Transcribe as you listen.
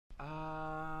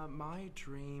My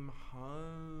dream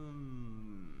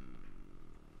home.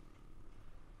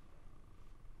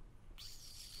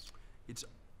 It's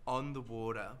on the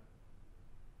water.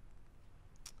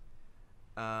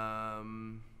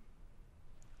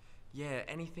 Yeah,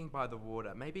 anything by the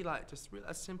water. Maybe like just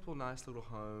a simple, nice little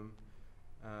home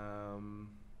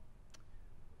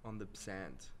on the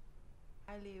sand.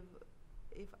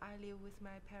 If I live with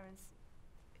my parents,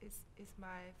 it's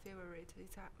my favorite.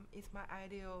 It's my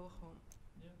ideal home.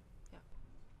 Yeah. Yeah.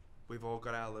 We've all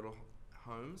got our little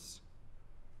homes.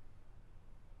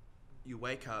 You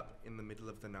wake up in the middle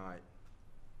of the night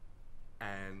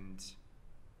and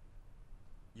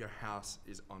your house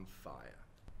is on fire.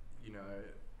 You know,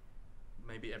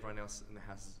 maybe everyone else in the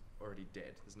house is already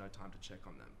dead. There's no time to check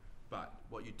on them. But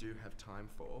what you do have time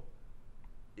for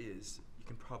is you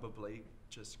can probably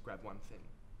just grab one thing.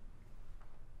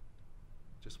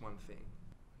 Just one thing.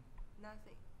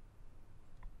 Nothing.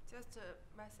 Just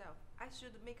myself. I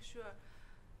should make sure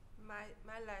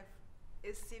my life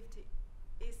is safe.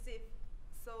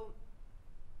 So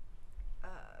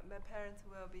my parents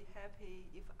will be happy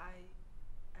if I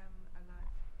am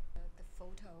alive. The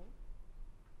photo.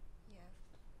 Yeah.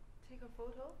 Take a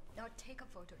photo. No, take a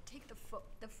photo. Take the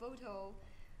photo.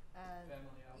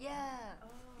 Family album. Yeah. Oh.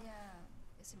 Yeah.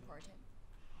 It's important.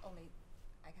 Only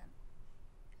I can,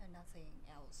 and nothing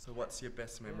else. So what's your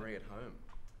best memory at home?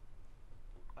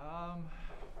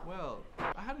 Well,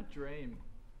 I had a dream.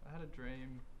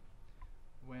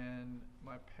 When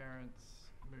my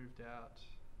parents moved out.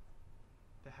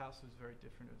 The house was very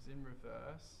different. It was in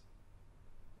reverse.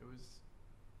 It was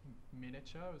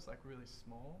miniature. It was like really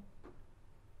small.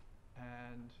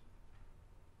 And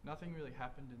nothing really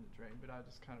happened in the dream, but I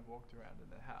just kind of walked around in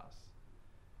the house.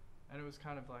 And it was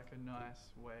kind of like a nice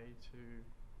way to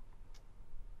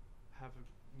have a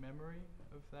memory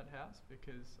of that house,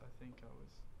 because I think I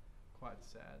was quite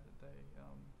sad that they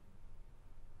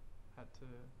had to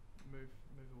move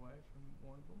away from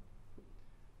Warrnambool.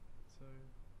 So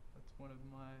that's one of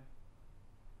my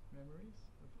memories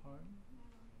of home.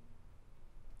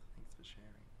 Thanks for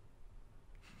sharing.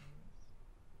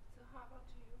 So how about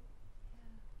you?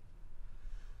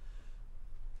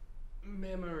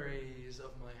 Memories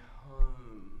of my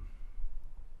home.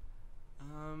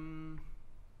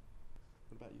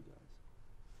 What about you guys?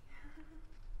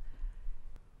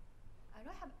 I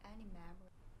don't have any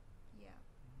memory. Yeah.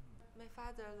 My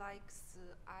father likes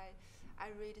I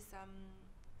read some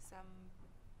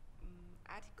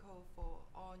article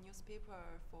or newspaper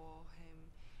for him.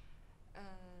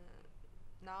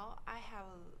 Now I have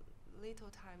little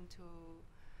time to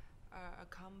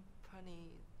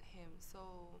accompany him,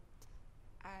 so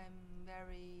I'm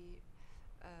very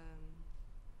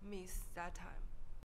miss that time.